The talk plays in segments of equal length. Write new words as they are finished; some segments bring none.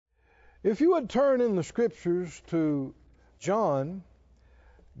If you would turn in the Scriptures to John,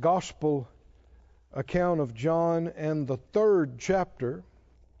 Gospel account of John and the 3rd chapter,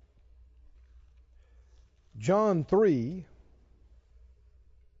 John 3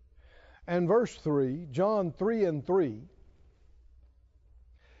 and verse 3, John 3 and 3.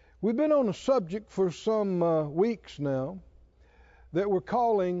 We've been on a subject for some weeks now that we're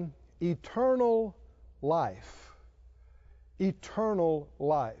calling eternal life. Eternal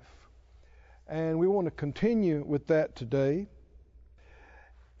life. And we want to continue with that today.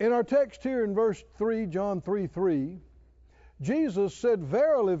 In our text here in verse 3, John 3:3, Jesus said,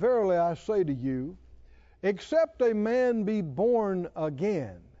 "Verily, verily, I say to you, except a man be born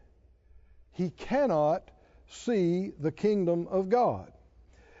again, he cannot see the kingdom of God."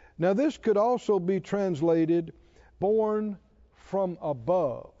 Now this could also be translated, born from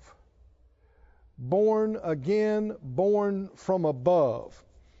above. Born again, born from above.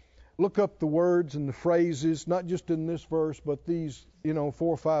 Look up the words and the phrases, not just in this verse, but these,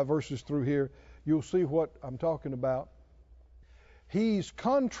 4 or 5 verses through here. You'll see what I'm talking about. He's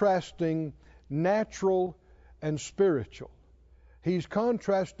contrasting natural and spiritual. He's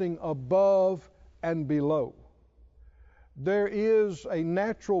contrasting above and below. There is a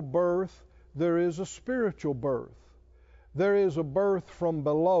natural birth. There is a spiritual birth. There is a birth from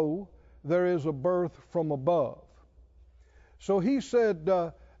below. There is a birth from above. So he said,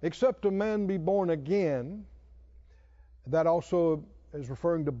 except a man be born again, that also is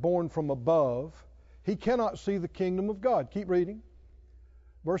referring to born from above, he cannot see the kingdom of God. Keep reading.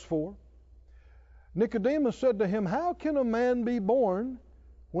 Verse 4. Nicodemus said to him, "How can a man be born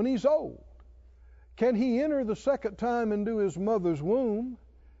when he's old? Can he enter the second time into his mother's womb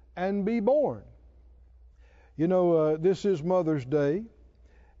and be born?" This is Mother's Day,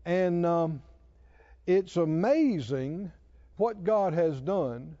 and it's amazing what God has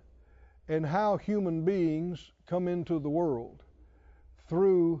done and how human beings come into the world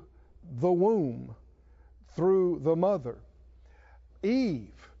through the womb, through the mother.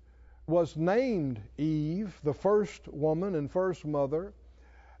 Eve was named Eve, the first woman and first mother,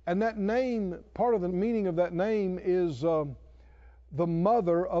 and that name, part of the meaning of that name is the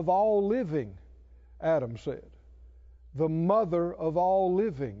mother of all living, Adam said. The mother of all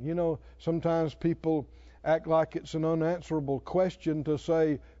living. Sometimes people act like it's an unanswerable question to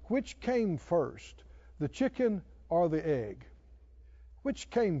say, which came first, the chicken or the egg? Which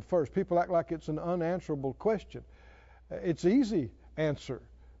came first? People act like it's an unanswerable question. It's easy answer,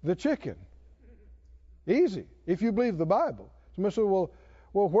 the chicken. Easy, if you believe the Bible. Somebody said, well,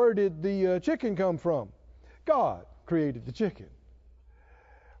 where did the chicken come from? God created the chicken.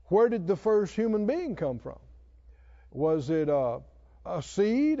 Where did the first human being come from? Was it a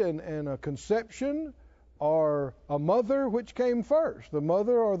seed and a conception, or a mother? Which came first, the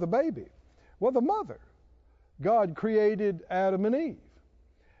mother or the baby? Well, the mother. God created Adam and Eve,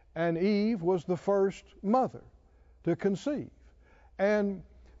 and Eve was the first mother to conceive. And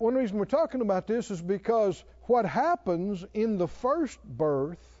one reason we're talking about this is because what happens in the first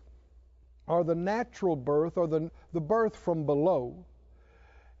birth, or the natural birth, or the birth from below,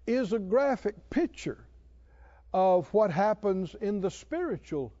 is a graphic picture of what happens in the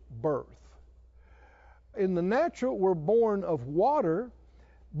spiritual birth. In the natural, we're born of water,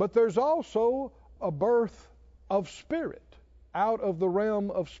 but there's also a birth of spirit, out of the realm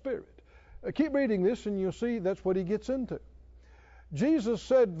of spirit. Keep reading this and you'll see that's what he gets into. Jesus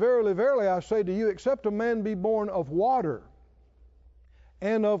said, "Verily, verily, I say to you, except a man be born of water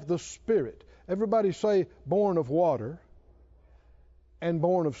and of the Spirit." Everybody say, born of water and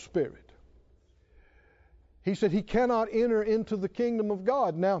born of spirit. He said he cannot enter into the kingdom of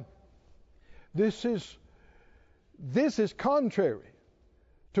God. Now, this is contrary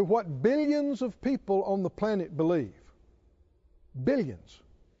to what billions of people on the planet believe. Billions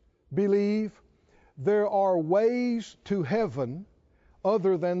believe there are ways to heaven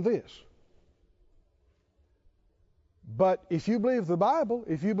other than this. But if you believe the Bible,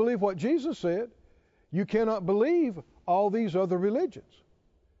 if you believe what Jesus said, you cannot believe all these other religions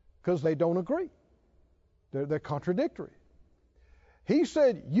because they don't agree. They're contradictory. He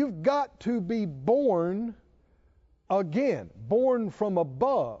said you've got to be born again, born from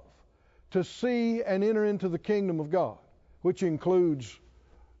above, to see and enter into the kingdom of God, which includes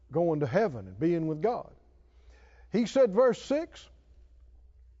going to heaven and being with God. He said, verse 6,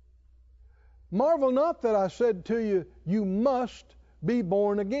 "Marvel not that I said to you, you must be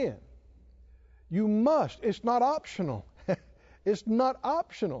born again." You must. It's not optional. It's not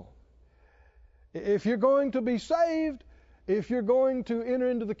optional. If you're going to be saved, if you're going to enter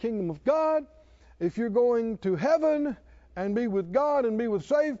into the kingdom of God, if you're going to heaven, and be with God and be with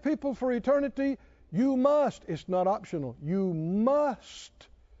saved people for eternity, you must, it's not optional, you must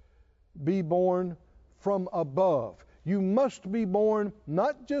be born from above. You must be born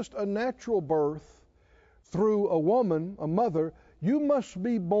not just a natural birth through a woman, a mother, you must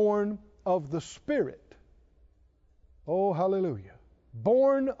be born of the Spirit. Oh, hallelujah.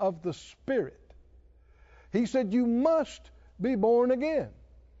 Born of the Spirit. He said you must be born again.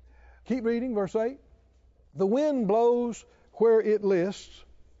 Keep reading, verse 8. The wind blows where it lists,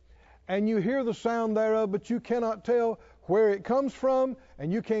 and you hear the sound thereof, but you cannot tell where it comes from,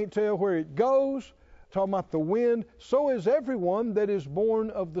 and you can't tell where it goes. Talking about the wind. So is everyone that is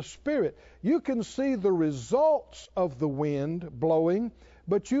born of the Spirit. You can see the results of the wind blowing,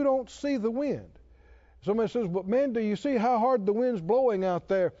 but you don't see the wind. Somebody says, but man, do you see how hard the wind's blowing out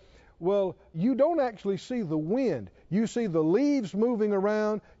there? Well, you don't actually see the wind. You see the leaves moving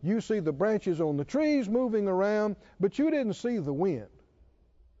around. You see the branches on the trees moving around, but you didn't see the wind.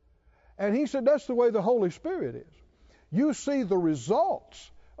 And he said that's the way the Holy Spirit is. You see the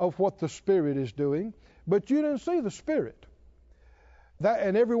results of what the Spirit is doing, but you didn't see the Spirit.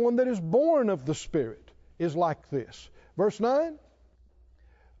 And everyone that is born of the Spirit is like this. Verse 9.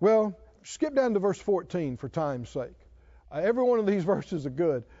 Well, skip down to verse 14 for time's sake. Every one of these verses are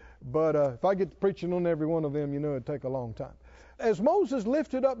good, but if I get to preaching on every one of them, you know it'd take a long time. As Moses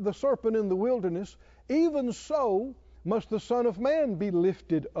lifted up the serpent in the wilderness, even so must the Son of Man be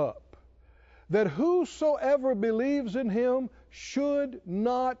lifted up, that whosoever believes in him should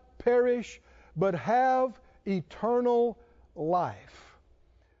not perish, but have eternal life.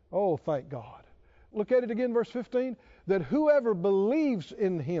 Oh, thank God. Look at it again, verse 15. That whoever believes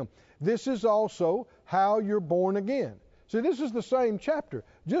in him. This is also how you're born again. See, this is the same chapter,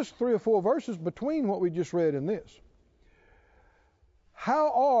 just 3 or 4 verses between what we just read and this.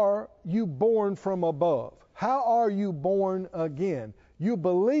 How are you born from above? How are you born again? You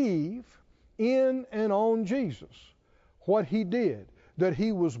believe in and on Jesus, what he did, that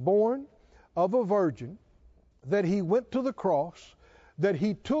he was born of a virgin, that he went to the cross, that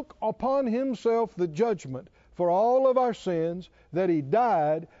he took upon himself the judgment for all of our sins, that he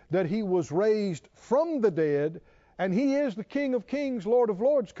died, that he was raised from the dead, and he is the King of Kings, Lord of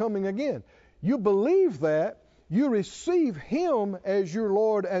Lords, coming again. You believe that, you receive him as your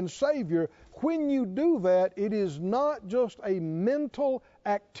Lord and Savior. When you do that, it is not just a mental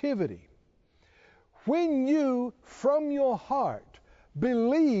activity. When you, from your heart,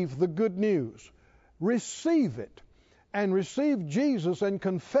 believe the good news, receive it, and receive Jesus and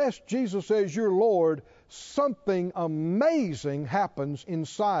confess Jesus as your Lord, something amazing happens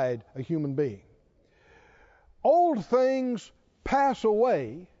inside a human being. Old things pass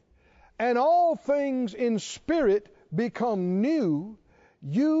away, and all things in spirit become new.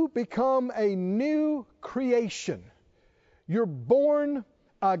 You become a new creation. You're born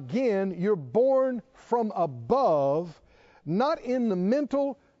again. You're born from above, not in the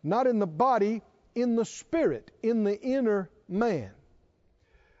mental, not in the body, in the spirit, in the inner man.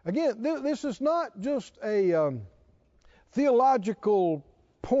 Again, this is not just a theological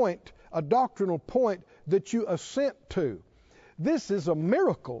point, a doctrinal point that you assent to. This is a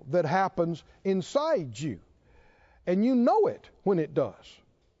miracle that happens inside you. And you know it when it does.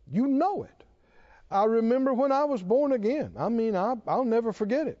 You know it. I remember when I was born again. I'll never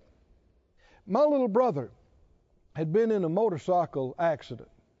forget it. My little brother had been in a motorcycle accident.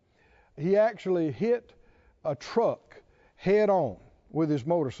 He actually hit a truck head on with his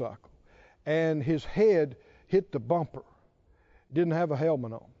motorcycle, and his head hit the bumper. Didn't have a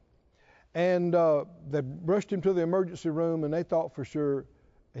helmet on. And they rushed him to the emergency room, and they thought for sure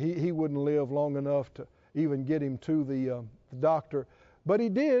he wouldn't live long enough to even get him to the doctor. But he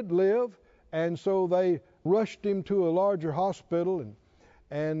did live, and so they rushed him to a larger hospital,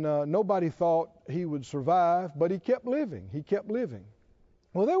 and nobody thought he would survive, but he kept living. He kept living.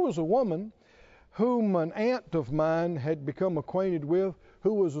 Well, there was a woman whom an aunt of mine had become acquainted with,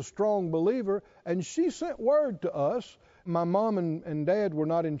 who was a strong believer, and she sent word to us. My mom and dad were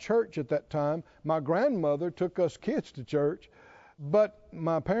not in church at that time. My grandmother took us kids to church, but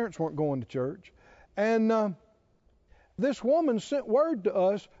my parents weren't going to church. And this woman sent word to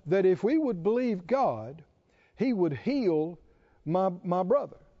us that if we would believe God, he would heal my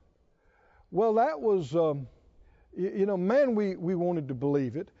brother. Well, that was, man, we wanted to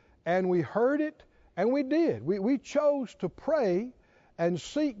believe it, and we heard it, and we did. We chose to pray and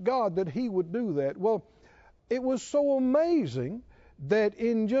seek God that he would do that. Well, it was so amazing that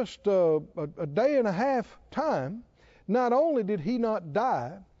in just a day and a half time, not only did he not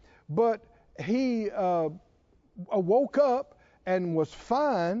die, but he woke up and was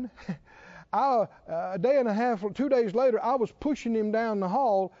fine A day and a half, 2 days later, I was pushing him down the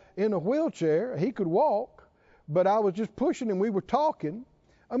hall in a wheelchair. He could walk, but I was just pushing him. We were talking.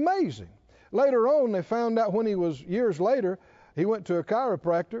 Amazing. Later on, they found out when he was, years later, he went to a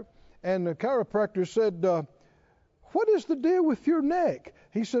chiropractor, and the chiropractor said, what is the deal with your neck?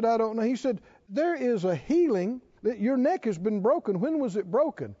 He said, I don't know. He said, there is a healing. Your neck has been broken. When was it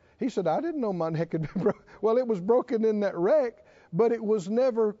broken? He said, I didn't know my neck had been broken. Well, it was broken in that wreck, but it was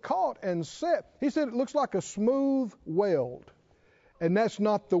never caught and set. He said it looks like a smooth weld, and that's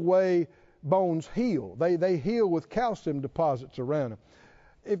not the way bones heal. They heal with calcium deposits around them.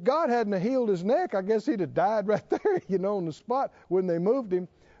 If God hadn't healed his neck, I guess he'd have died right there, on the spot when they moved him.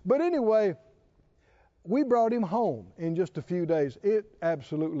 But anyway, we brought him home in just a few days. It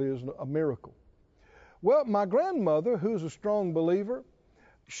absolutely is a miracle. Well, my grandmother, who's a strong believer,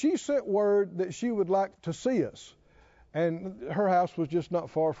 she sent word that she would like to see us. And her house was just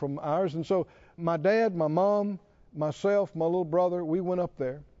not far from ours. And so my dad, my mom, myself, my little brother, we went up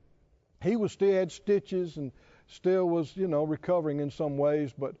there. He was still had stitches and still was, recovering in some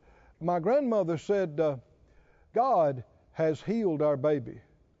ways. But my grandmother said, God has healed our baby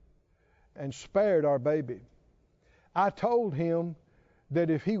and spared our baby. I told him that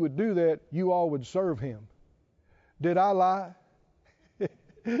if he would do that, you all would serve him. Did I lie?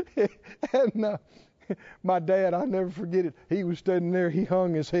 And my dad, I'll never forget it. He was standing there. He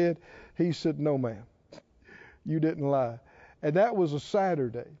hung his head. He said, no, ma'am, you didn't lie. And that was a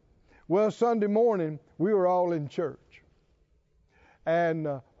Saturday. Well, Sunday morning, we were all in church. And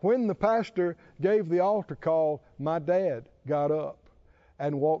when the pastor gave the altar call, my dad got up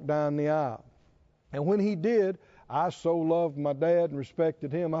and walked down the aisle. And when he did, I so loved my dad and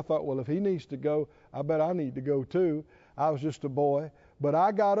respected him. I thought, well, if he needs to go, I bet I need to go too. I was just a boy. But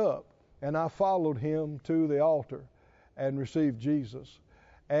I got up and I followed him to the altar and received Jesus.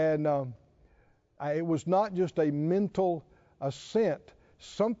 And it was not just a mental assent.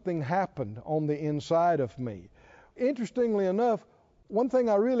 Something happened on the inside of me. Interestingly enough, one thing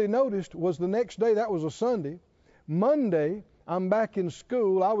I really noticed was the next day, that was a Sunday. Monday, I'm back in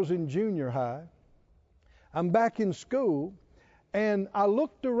school. I was in junior high. I'm back in school, and I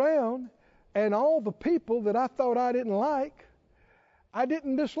looked around, and all the people that I thought I didn't like, I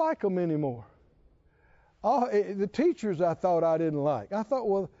didn't dislike them anymore. The teachers I thought I didn't like, I thought,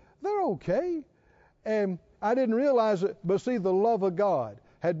 well, they're okay. And I didn't realize it, but see, the love of God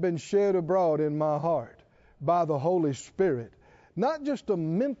had been shed abroad in my heart by the Holy Spirit. Not just a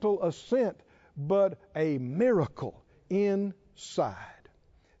mental assent, but a miracle inside.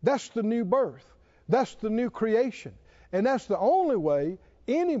 That's the new birth. That's the new creation. And that's the only way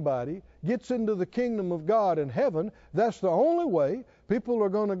anybody gets into the kingdom of God in heaven. That's the only way people are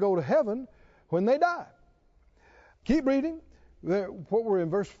going to go to heaven when they die. Keep reading. What we're in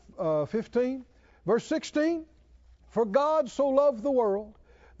verse 15. Verse 16. For God so loved the world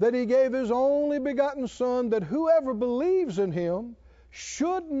that he gave his only begotten Son, that whoever believes in him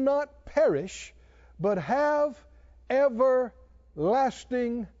should not perish, but have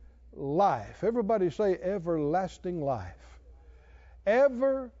everlasting life. Everybody say everlasting life.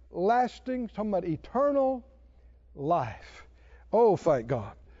 Everlasting, talking about eternal life. Oh, thank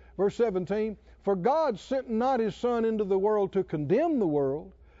God. Verse 17, for God sent not his Son into the world to condemn the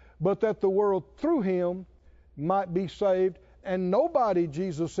world, but that the world through him might be saved. And nobody,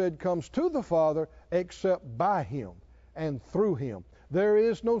 Jesus said, comes to the Father except by him and through him. There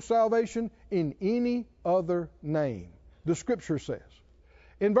is no salvation in any other name, the Scripture says.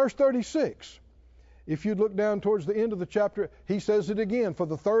 In verse 36, if you look down towards the end of the chapter, he says it again for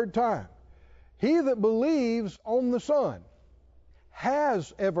the third time. He that believes on the Son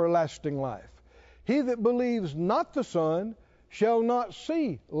has everlasting life. He that believes not the Son shall not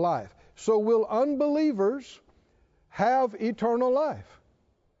see life. So will unbelievers have eternal life?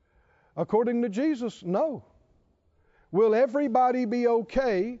 According to Jesus, no. Will everybody be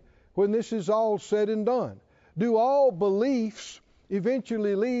okay when this is all said and done? Do all beliefs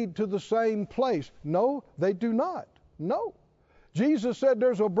eventually lead to the same place? No, they do not. No. Jesus said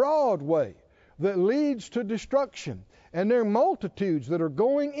there's a broad way that leads to destruction, and there are multitudes that are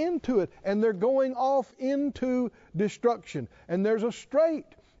going into it, and they're going off into destruction. And there's a straight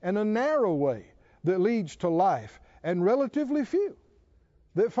and a narrow way that leads to life, and relatively few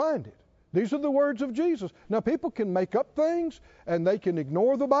that find it. These are the words of Jesus. Now, people can make up things, and they can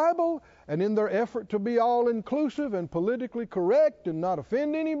ignore the Bible, and in their effort to be all-inclusive and politically correct and not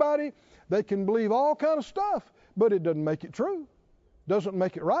offend anybody, they can believe all kind of stuff, but it doesn't make it true. Doesn't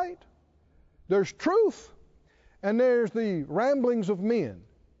make it right. There's truth, and there's the ramblings of men.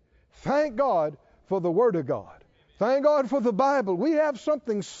 Thank God for the Word of God. Thank God for the Bible. We have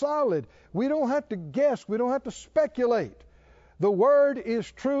something solid. We don't have to guess. We don't have to speculate. The Word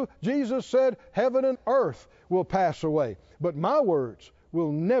is true. Jesus said, heaven and earth will pass away, but my words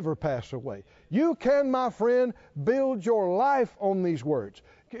will never pass away. You can, my friend, build your life on these words.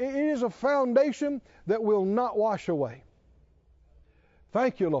 It is a foundation that will not wash away.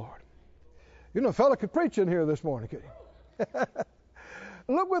 Thank you, Lord. You know, a fellow could preach in here this morning, could he?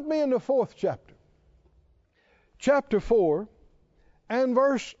 Look with me in the 4th chapter. Chapter 4 and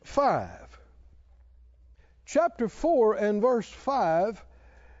verse 5. Chapter 4 and verse 5,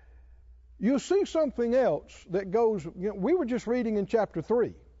 you'll see something else that goes, we were just reading in chapter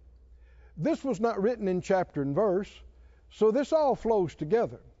 3. This was not written in chapter and verse, so this all flows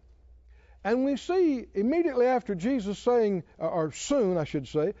together. And we see immediately after Jesus saying, or soon I should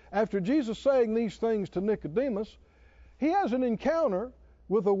say, after Jesus saying these things to Nicodemus, he has an encounter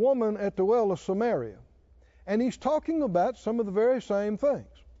with a woman at the well of Samaria. And he's talking about some of the very same things.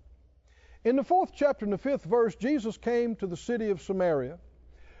 In the 4th chapter and the 5th verse, Jesus came to the city of Samaria,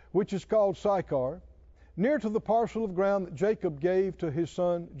 which is called Sychar, near to the parcel of ground that Jacob gave to his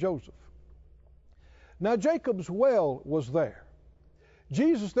son Joseph. Now Jacob's well was there.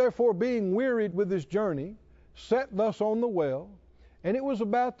 Jesus, therefore, being wearied with his journey, sat thus on the well, and it was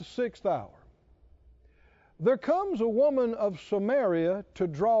about the 6th hour. There comes a woman of Samaria to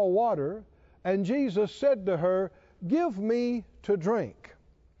draw water, and Jesus said to her, give me to drink.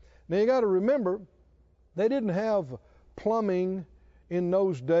 Now you got to remember, they didn't have plumbing in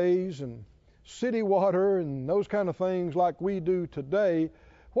those days and city water and those kind of things like we do today.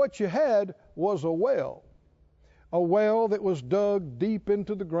 What you had was a well that was dug deep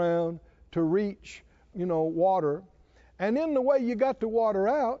into the ground to reach, water. And then the way you got the water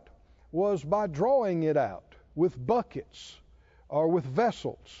out was by drawing it out with buckets or with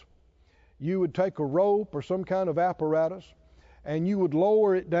vessels. You would take a rope or some kind of apparatus, and you would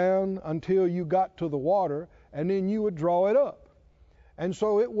lower it down until you got to the water, and then you would draw it up. And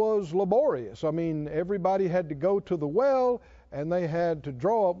so it was laborious. I mean, everybody had to go to the well, and they had to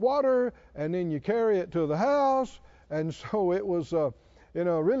draw up water, and then you carry it to the house. And so it was,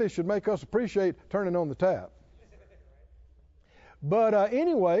 really should make us appreciate turning on the tap. But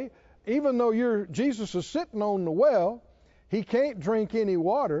anyway, even though Jesus is sitting on the well, he can't drink any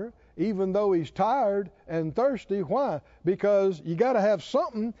water, even though he's tired and thirsty. Why? Because you got to have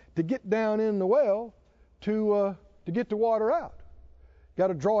something to get down in the well to get the water out. Got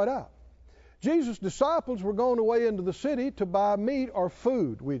to draw it out. Jesus' disciples were going away into the city to buy meat or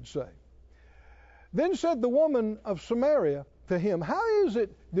food, we'd say. Then said the woman of Samaria to him, how is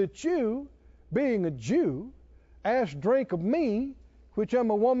it that you, being a Jew, ask drink of me, which am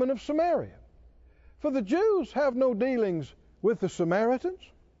a woman of Samaria? For the Jews have no dealings with the Samaritans.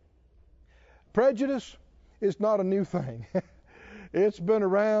 Prejudice is not a new thing. It's been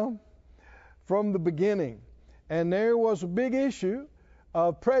around from the beginning. And there was a big issue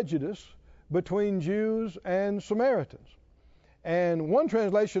of prejudice between Jews and Samaritans. And one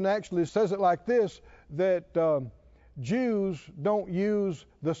translation actually says it like this, that Jews don't use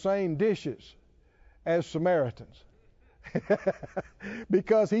the same dishes as Samaritans.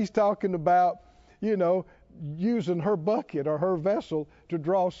 Because he's talking about, using her bucket or her vessel to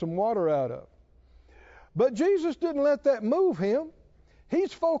draw some water out of. But Jesus didn't let that move him.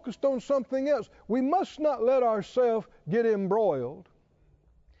 He's focused on something else. We must not let ourselves get embroiled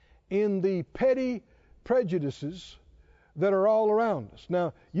in the petty prejudices that are all around us.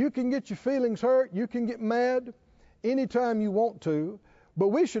 Now, you can get your feelings hurt, you can get mad anytime you want to, but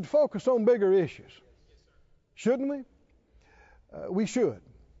we should focus on bigger issues. Shouldn't we? We should.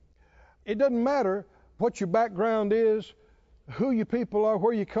 It doesn't matter what your background is, who you people are,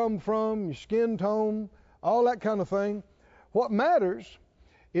 where you come from, your skin tone, all that kind of thing. What matters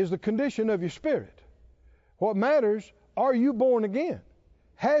is the condition of your spirit. What matters, are you born again?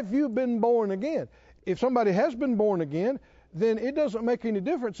 Have you been born again? If somebody has been born again, then it doesn't make any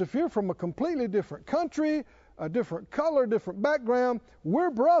difference if you're from a completely different country, a different color, different background. We're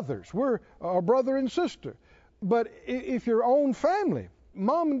brothers. We're a brother and sister. But if your own family,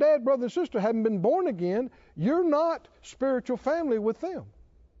 mom and dad, brother and sister, haven't been born again, you're not spiritual family with them.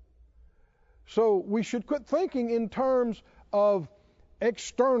 So we should quit thinking in terms of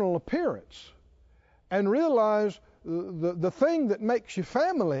external appearance and realize the thing that makes you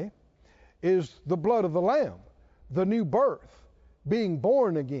family is the blood of the Lamb, the new birth, being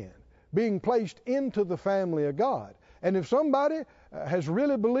born again, being placed into the family of God. And if somebody has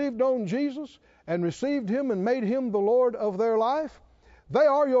really believed on Jesus and received Him and made Him the Lord of their life, they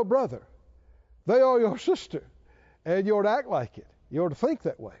are your brother. They are your sister. And you ought to act like it. You ought to think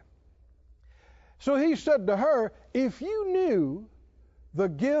that way. So he said to her, if you knew the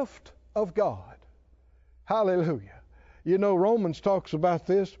gift of God. Hallelujah. You know, Romans talks about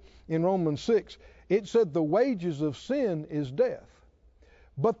this in Romans 6. It said the wages of sin is death,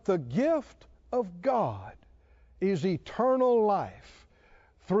 but the gift of God is eternal life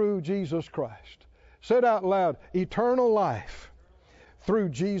through Jesus Christ. Said out loud, eternal life through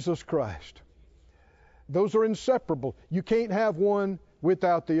Jesus Christ. Those are inseparable. You can't have one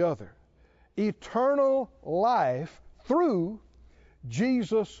without the other. Eternal life through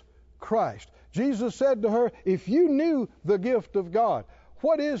Jesus Christ. Jesus said to her, if you knew the gift of God.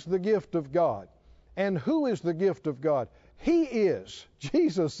 What is the gift of God? And who is the gift of God? He is.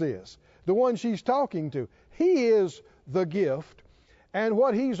 Jesus is. The one she's talking to. He is the gift. And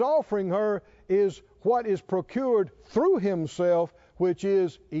what he's offering her is what is procured through himself, which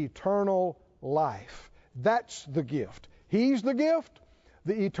is eternal life. That's the gift. He's the gift.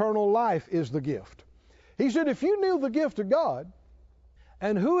 The eternal life is the gift. He said, if you knew the gift of God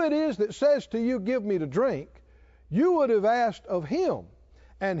and who it is that says to you, give me to drink, you would have asked of him,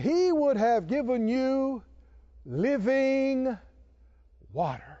 and he would have given you living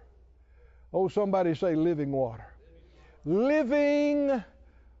water. Oh, somebody say living water. Living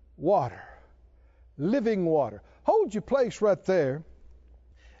water. Living water. Hold your place right there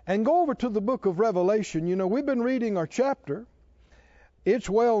and go over to the book of Revelation. You know, we've been reading our chapter. It's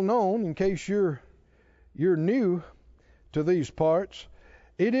well known, in case you're new to these parts,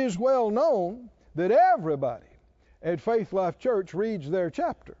 it is well known that everybody at Faith Life Church reads their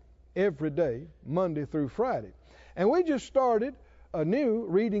chapter every day, Monday through Friday. And we just started anew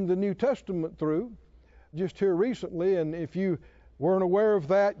reading the New Testament through just here recently, and if you weren't aware of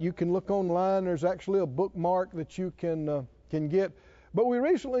that, you can look online. There's actually a bookmark that you can get. But we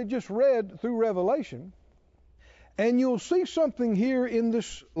recently just read through Revelation, and you'll see something here in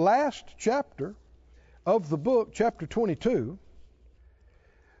this last chapter of the book, chapter 22.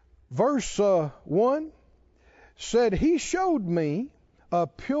 Verse 1 said, he showed me a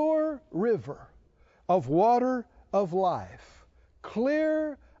pure river of water of life,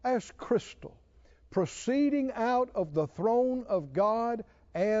 clear as crystal, proceeding out of the throne of God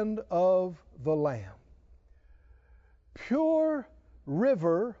and of the Lamb. Pure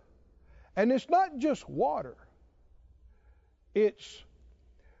river, and it's not just water. It's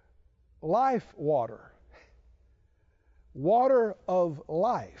life water. Water of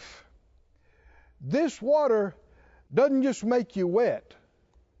life. This water doesn't just make you wet.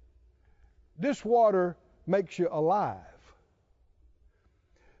 This water makes you alive.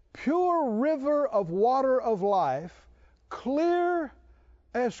 Pure river of water of life, clear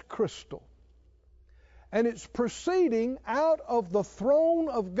as crystal. And it's proceeding out of the throne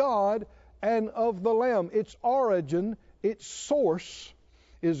of God and of the Lamb. Its origin, its source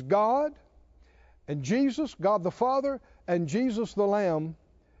is God and Jesus, God the Father, and Jesus the Lamb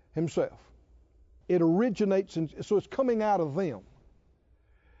himself. It originates, so it's coming out of them.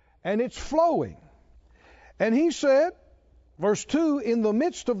 And it's flowing. And he said, verse 2, in the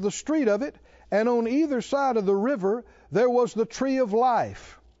midst of the street of it, and on either side of the river, there was the tree of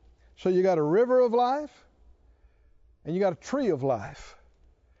life. So you got a river of life, and you got a tree of life,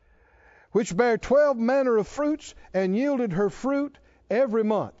 which bare 12 manner of fruits, and yielded her fruit every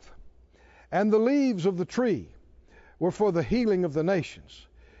month. And the leaves of the tree were for the healing of the nations.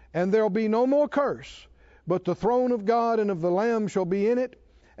 And there'll be no more curse, but the throne of God and of the Lamb shall be in it,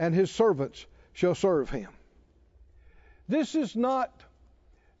 and his servants shall serve him. This is not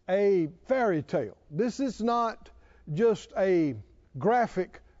a fairy tale. This is not just a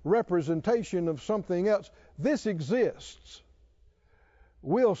graphic representation of something else. This exists.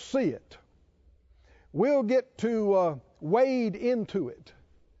 We'll see it. We'll get to wade into it,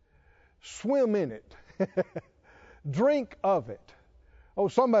 swim in it, drink of it. Oh,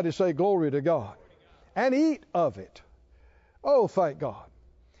 somebody say glory to God. And eat of it. Oh, thank God.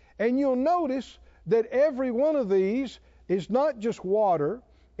 And you'll notice that every one of these is not just water.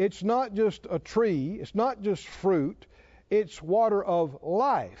 It's not just a tree. It's not just fruit. It's water of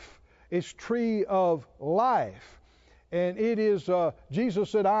life. It's tree of life. And it is, Jesus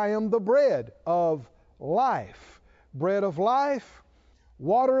said, I am the bread of life. Bread of life,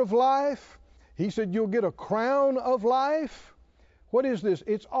 water of life. He said, you'll get a crown of life. What is this?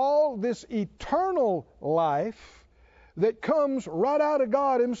 It's all this eternal life that comes right out of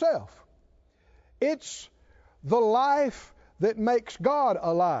God himself. It's the life that makes God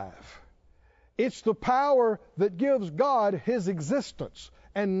alive. It's the power that gives God his existence.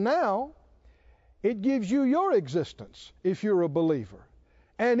 And now it gives you your existence if you're a believer.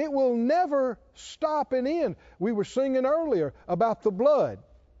 And it will never stop and end. We were singing earlier about the blood.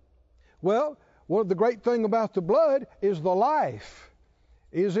 Well, Well, the great thing about the blood is the life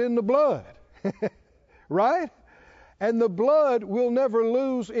is in the blood. Right? And the blood will never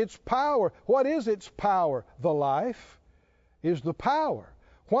lose its power. What is its power? The life is the power.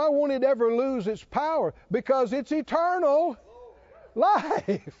 Why won't it ever lose its power? Because it's eternal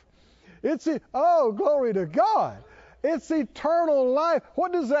life. Oh, glory to God. It's eternal life.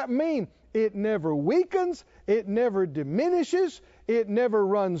 What does that mean? It never weakens. It never diminishes. It never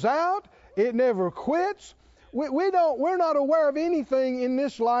runs out. It never quits. We're not aware of anything in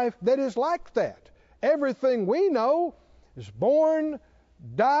this life that is like that. Everything we know is born,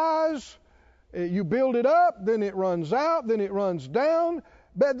 dies, you build it up, then it runs out, then it runs down.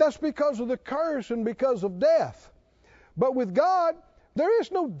 But that's because of the curse and because of death. But with God, there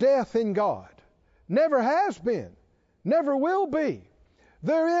is no death in God. Never has been. Never will be.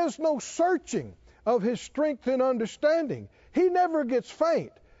 There is no searching of His strength and understanding. He never gets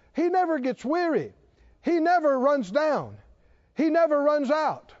faint. He never gets weary. He never runs down. He never runs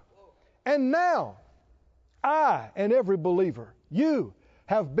out. And now, I and every believer, you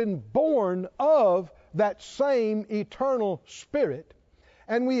have been born of that same eternal Spirit.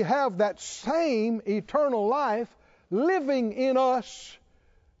 And we have that same eternal life living in us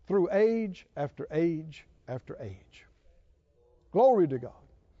through age after age after age. Glory to God.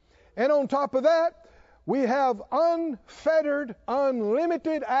 And on top of that, we have unfettered,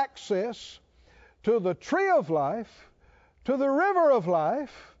 unlimited access to the tree of life, to the river of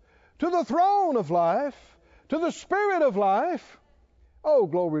life, to the throne of life, to the Spirit of life. Oh,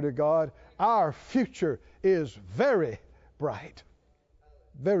 glory to God. Our future is very bright.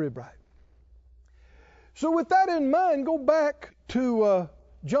 Very bright. So with that in mind, go back to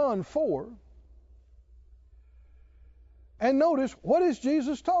John 4 and notice, what is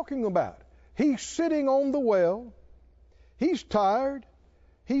Jesus talking about? He's sitting on the well. He's tired.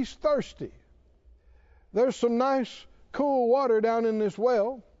 He's thirsty. There's some nice, cool water down in this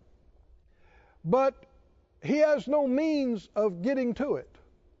well, but he has no means of getting to it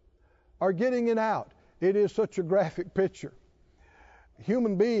or getting it out. It is such a graphic picture.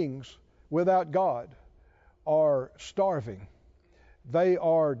 Human beings without God are starving. They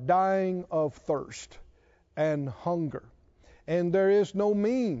are dying of thirst and hunger. And there is no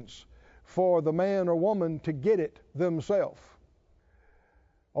means for the man or woman to get it themselves.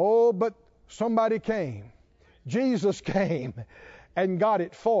 Oh, but somebody came. Jesus came and got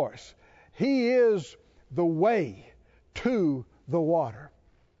it for us. He is the way to the water.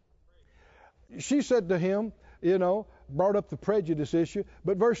 She said to him, brought up the prejudice issue.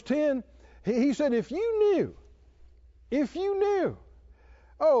 But verse 10, he said, if you knew.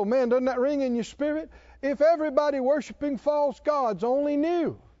 Oh man, doesn't that ring in your spirit? If everybody worshiping false gods only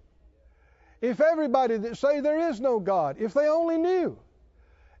knew. If everybody that say there is no God, if they only knew.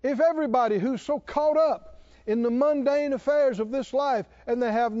 If everybody who's so caught up in the mundane affairs of this life and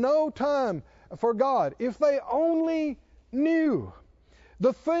they have no time for God, if they only knew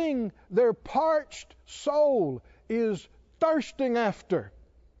the thing their parched soul is thirsting after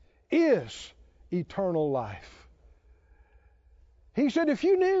is eternal life. He said, if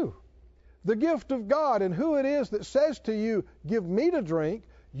you knew the gift of God and who it is that says to you, give me to drink,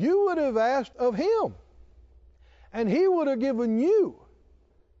 you would have asked of Him, and He would have given you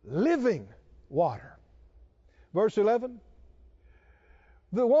living water. Verse 11,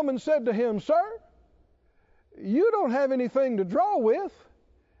 the woman said to him, Sir, you don't have anything to draw with,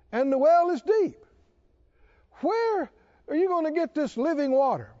 and the well is deep. Where are you going to get this living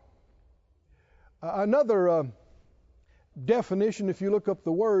water? Another definition, if you look up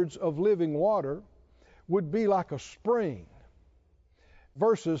the words of living water, would be like a spring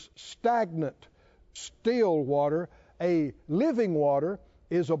versus stagnant, still water. A living water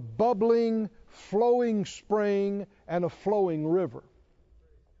is a bubbling, flowing spring and a flowing river.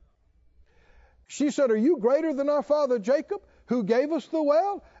 She said, are you greater than our father Jacob, who gave us the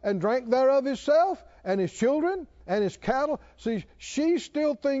well and drank thereof himself and his children and his cattle? See, she's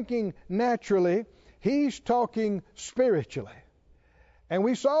still thinking naturally. He's talking spiritually. And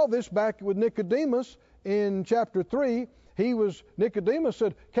we saw this back with Nicodemus in chapter 3. Nicodemus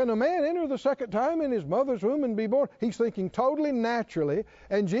said, can a man enter the second time in his mother's womb and be born? He's thinking totally naturally,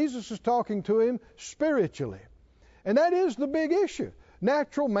 and Jesus is talking to him spiritually. And that is the big issue.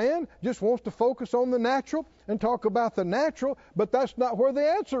 Natural man just wants to focus on the natural and talk about the natural, but that's not where the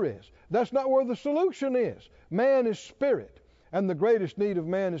answer is. That's not where the solution is. Man is spirit, and the greatest need of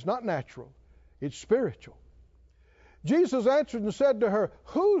man is not natural. It's spiritual. Jesus answered and said to her,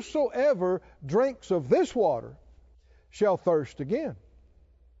 whosoever drinks of this water shall thirst again.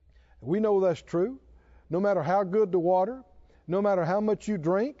 We know that's true. No matter how good the water, no matter how much you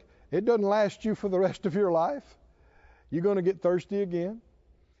drink, It doesn't last you for the rest of your life. You're going to get thirsty again.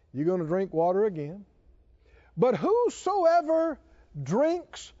 You're going to drink water again. But whosoever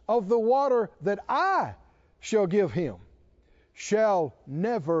drinks of the water that I shall give him shall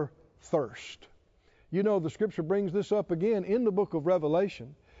never thirst. You know, the scripture brings this up again in the book of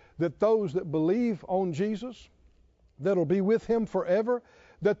Revelation, that those that believe on Jesus, that'll be with him forever,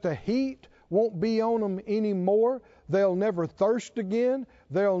 that the heat won't be on them anymore. They'll never thirst again.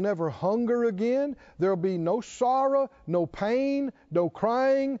 They'll never hunger again. There'll be no sorrow, no pain, no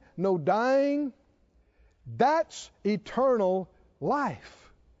crying, no dying. That's eternal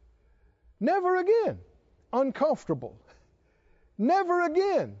life. Never again uncomfortable. Never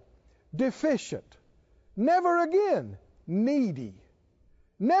again deficient. Never again needy.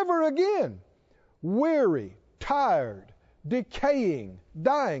 Never again weary, tired, decaying,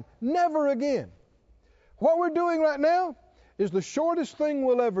 dying. Never again. What we're doing right now is the shortest thing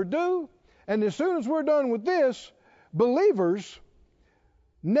we'll ever do, and as soon as we're done with this, believers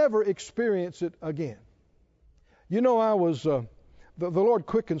never experience it again. You know, I was the Lord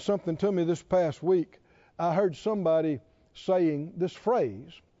quickened something to me this past week. I heard somebody saying this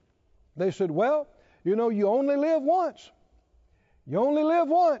phrase. They said, well, you know, you only live once. You only live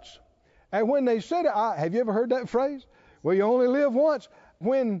once. And when they said it, have you ever heard that phrase? Well, you only live once.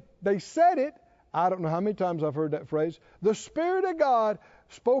 When they said it, I don't know how many times I've heard that phrase, the Spirit of God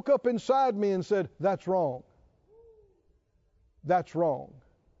spoke up inside me and said, that's wrong. That's wrong.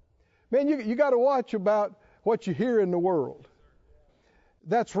 Man, you got to watch about what you hear in the world.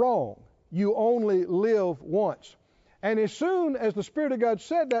 That's wrong. You only live once. And as soon as the Spirit of God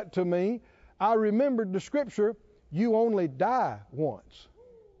said that to me, I remembered the scripture, you only die once.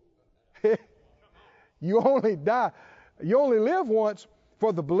 You only die. You only live once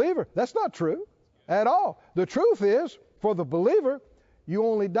for the believer. That's not true at all. The truth is, for the believer, you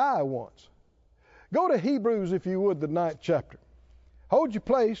only die once. Go to Hebrews, if you would, the 9th chapter. Hold your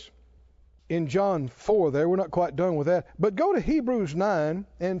place in John 4 there. We're not quite done with that. But go to Hebrews 9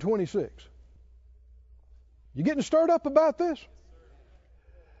 and 26. You getting stirred up about this?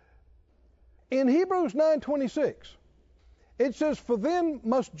 In Hebrews 9:26, it says, for then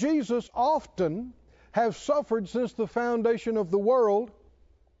must Jesus often have suffered since the foundation of the world.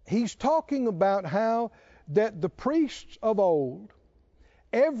 He's talking about how that the priests of old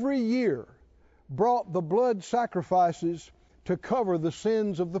every year brought the blood sacrifices to cover the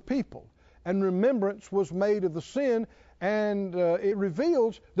sins of the people. And remembrance was made of the sin, and it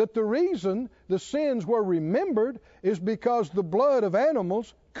reveals that the reason the sins were remembered is because the blood of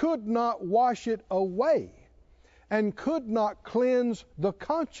animals could not wash it away and could not cleanse the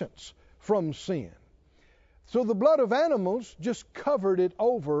conscience from sin. So the blood of animals just covered it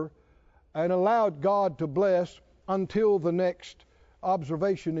over and allowed God to bless until the next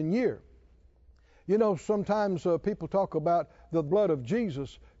observation and year. You know, sometimes people talk about the blood of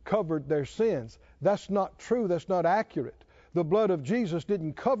Jesus covered their sins. That's not true. That's not accurate. The blood of Jesus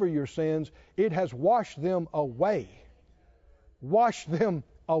didn't cover your sins. It has washed them away. Washed them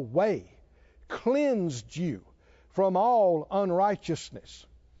away. Cleansed you from all unrighteousness.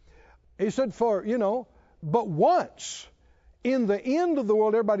 He said but once, in the end of the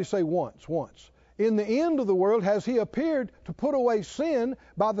world, everybody say once. In the end of the world has he appeared to put away sin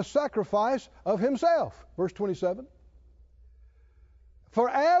by the sacrifice of himself. Verse 27. For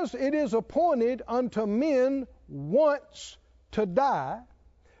as it is appointed unto men once to die,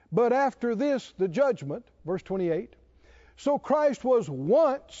 but after this the judgment. Verse 28. So Christ was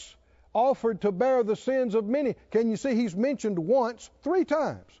once offered to bear the sins of many. Can you see he's mentioned once 3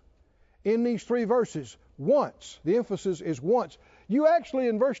 times in these 3 verses? Once. The emphasis is once. You actually,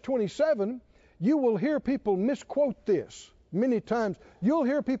 in verse 27, you will hear people misquote this many times. You'll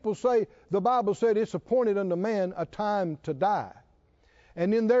hear people say, the Bible said it's appointed unto man a time to die.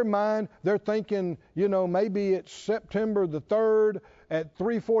 And in their mind, they're thinking, maybe it's September the 3rd at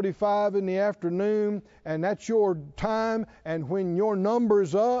 3:45 in the afternoon, and that's your time, and when your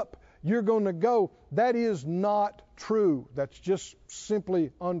number's up, you're going to go. That is not true. That's just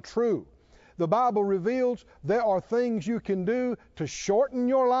simply untrue. The Bible reveals there are things you can do to shorten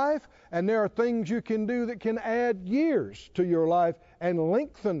your life, and there are things you can do that can add years to your life and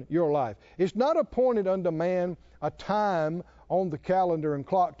lengthen your life. It's not appointed unto man a time on the calendar and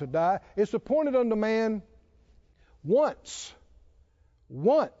clock to die. It's appointed unto man once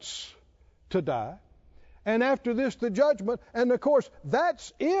to die, and after this the judgment. And of course,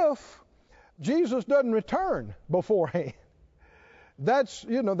 that's if Jesus doesn't return beforehand. That's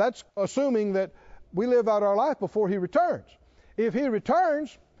assuming that we live out our life before he returns. If he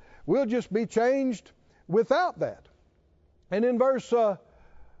returns, we'll just be changed without that. And in verse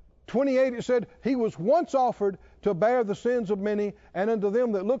 28 it said, He was once offered to bear the sins of many, and unto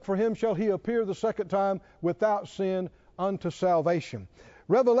them that look for Him shall He appear the second time without sin unto salvation.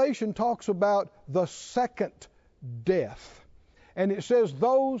 Revelation talks about the second death. And it says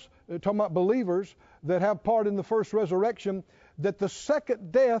those, talking about believers that have part in the first resurrection, that the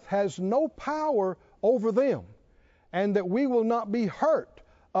second death has no power over them, and that we will not be hurt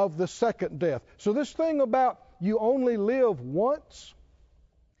of the second death. So this thing about you only live once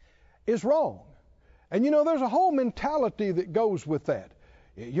is wrong. And you know, there's a whole mentality that goes with that.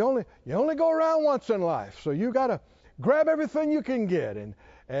 You only go around once in life, so you got to grab everything you can get.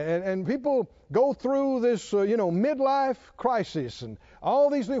 And people go through this, midlife crisis and all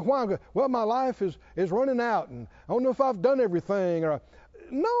these things. Why? Well, my life is running out, and I don't know if I've done everything.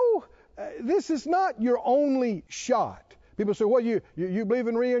 No, this is not your only shot. People say, well, you believe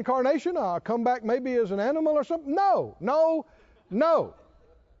in reincarnation? I'll come back maybe as an animal or something? No.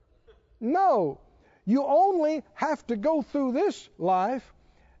 You only have to go through this life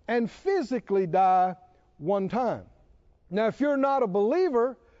and physically die one time. Now, if you're not a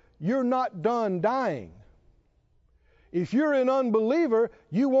believer, you're not done dying. If you're an unbeliever,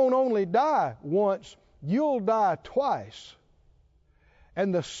 you won't only die once, you'll die twice.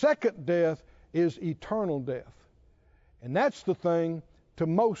 And the second death is eternal death. And that's the thing to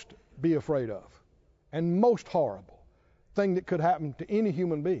most be afraid of, and most horrible thing that could happen to any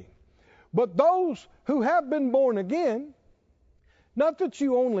human being. But those who have been born again, not that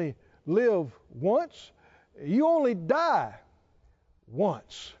you only live once, you only die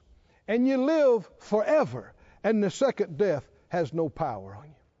once, and you live forever, and the second death has no power on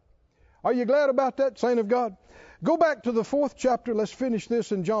you. Are you glad about that, saint of God? Go back to the 4th chapter. Let's finish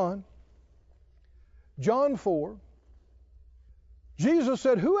this in John. John 4. Jesus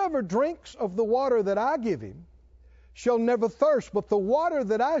said, whoever drinks of the water that I give him shall never thirst, but the water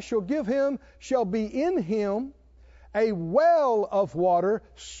that I shall give him shall be in him a well of water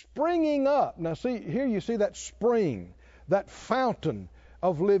springing up. Now see, here you see that spring, that fountain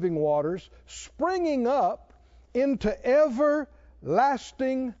of living waters, springing up into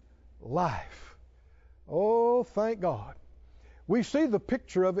everlasting life. Oh, thank God. We see the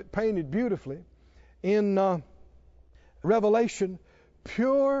picture of it painted beautifully in Revelation,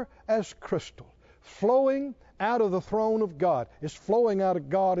 pure as crystal, flowing out of the throne of God. It's flowing out of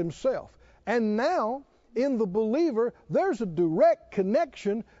God Himself. And now, in the believer, there's a direct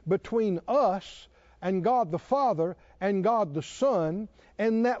connection between us and God the Father and God the Son,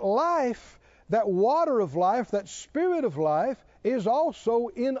 and that life, that water of life, that Spirit of life is also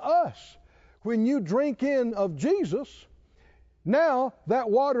in us. When you drink in of Jesus, now that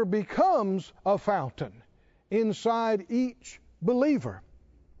water becomes a fountain inside each believer.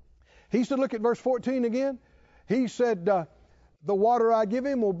 He said, look at verse 14 again. He said, the water I give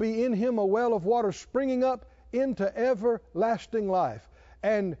him will be in him a well of water springing up into everlasting life.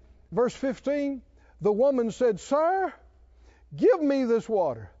 And verse 15, the woman said, Sir, give me this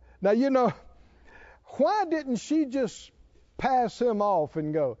water. Now, why didn't she just pass him off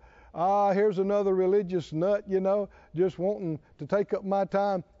and go, here's another religious nut, just wanting to take up my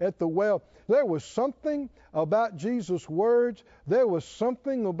time at the well. There was something about Jesus' words. There was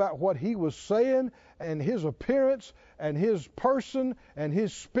something about what He was saying and His appearance and His person and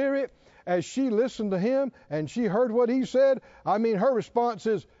His spirit as she listened to Him and she heard what He said. Her response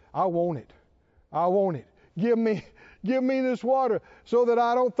is, I want it. I want it. Give me this water so that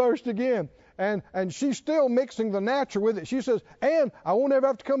I don't thirst again. And she's still mixing the natural with it. She says, and I won't ever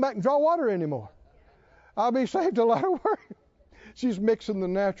have to come back and draw water anymore. I'll be saved a lot of work. She's mixing the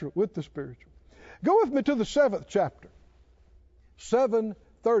natural with the spiritual. Go with me to the 7th chapter,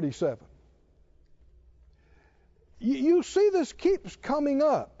 7:37. You see this keeps coming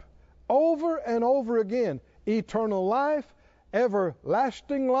up over and over again. Eternal life,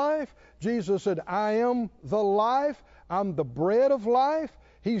 everlasting life. Jesus said, I am the life. I'm the bread of life.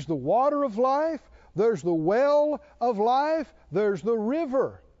 He's the water of life. There's the well of life. There's the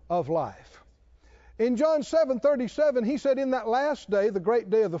river of life. In John 7:37, He said, in that last day, the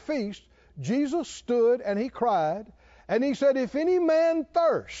great day of the feast, Jesus stood and He cried, and He said, if any man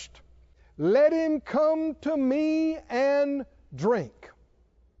thirst, let him come to me and drink.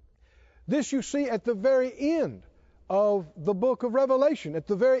 This you see at the very end of the book of Revelation. At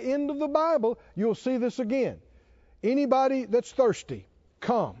the very end of the Bible, you'll see this again. Anybody that's thirsty,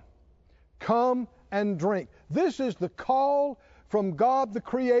 come and drink. This is the call from God the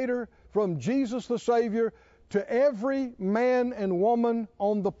Creator, from Jesus the Savior, to every man and woman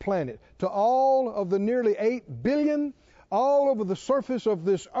on the planet, to all of the nearly 8 billion, all over the surface of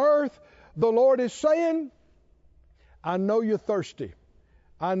this earth. The Lord is saying, I know you're thirsty.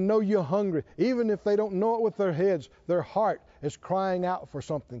 I know you're hungry. Even if they don't know it with their heads, their heart is crying out for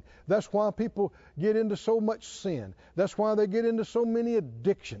something. That's why people get into so much sin. That's why they get into so many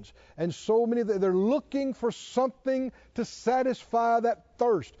addictions. And so many, they're looking for something to satisfy that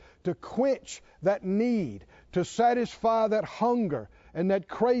thirst, to quench that need, to satisfy that hunger and that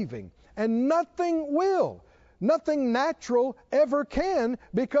craving. And nothing will. Nothing natural ever can,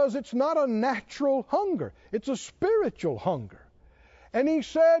 because it's not a natural hunger. It's a spiritual hunger. And he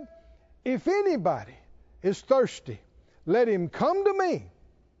said, if anybody is thirsty, let him come to me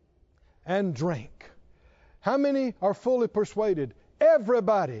and drink. How many are fully persuaded?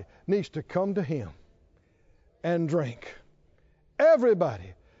 Everybody needs to come to him and drink.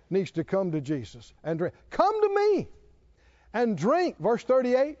 Everybody needs to come to Jesus and drink. Come to me and drink. Verse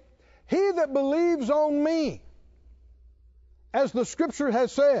 38, he that believes on me, as the Scripture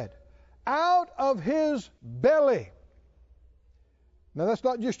has said, out of his belly. Now that's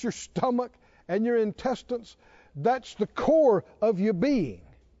not just your stomach and your intestines. That's the core of your being.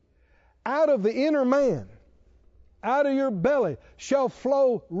 Out of the inner man, out of your belly, shall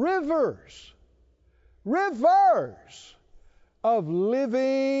flow rivers of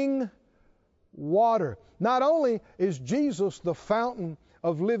living water. Not only is Jesus the fountain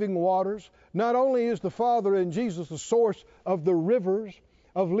of living waters, not only is the Father and Jesus the source of the rivers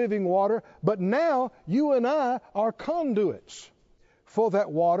of living water, but now you and I are conduits for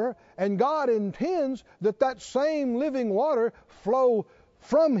that water, and God intends that that same living water flow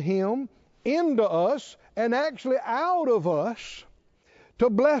from him into us and actually out of us to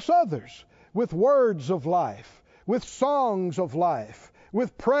bless others with words of life, with songs of life,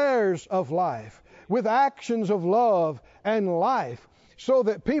 with prayers of life, with actions of love and life, so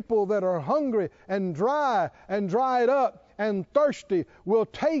that people that are hungry and dried up and thirsty will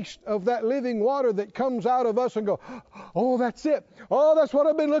taste of that living water that comes out of us and go, oh, that's it. Oh, that's what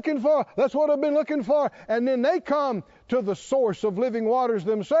I've been looking for. That's what I've been looking for. And then they come to the source of living waters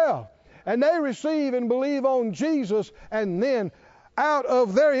themselves. And they receive and believe on Jesus. And then out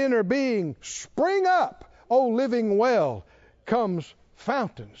of their inner being spring up, oh, living well, comes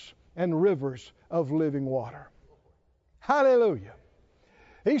fountains and rivers of living water. Hallelujah.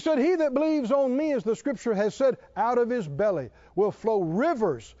 He said, he that believes on me, as the Scripture has said, out of his belly will flow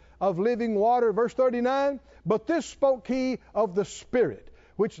rivers of living water. Verse 39, but this spoke he of the Spirit,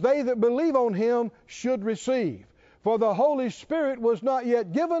 which they that believe on him should receive. For the Holy Spirit was not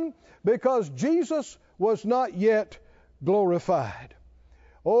yet given, because Jesus was not yet glorified.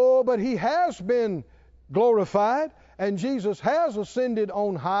 Oh, but he has been glorified, and Jesus has ascended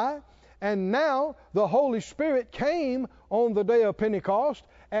on high. And now the Holy Spirit came on the day of Pentecost,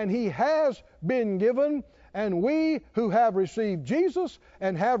 and he has been given. And we who have received Jesus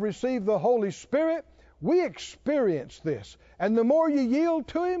and have received the Holy Spirit, we experience this. And the more you yield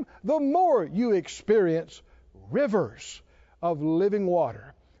to him, the more you experience rivers of living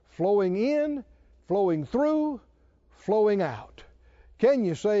water flowing in, flowing through, flowing out. Can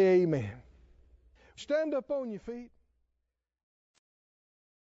you say amen? Stand up on your feet.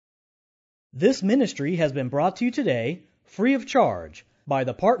 This ministry has been brought to you today free of charge by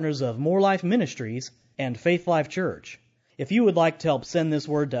the partners of More Life Ministries and Faith Life Church. If you would like to help send this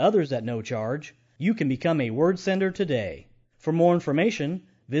word to others at no charge, you can become a word sender today. For more information,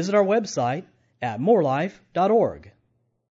 visit our website at morelife.org.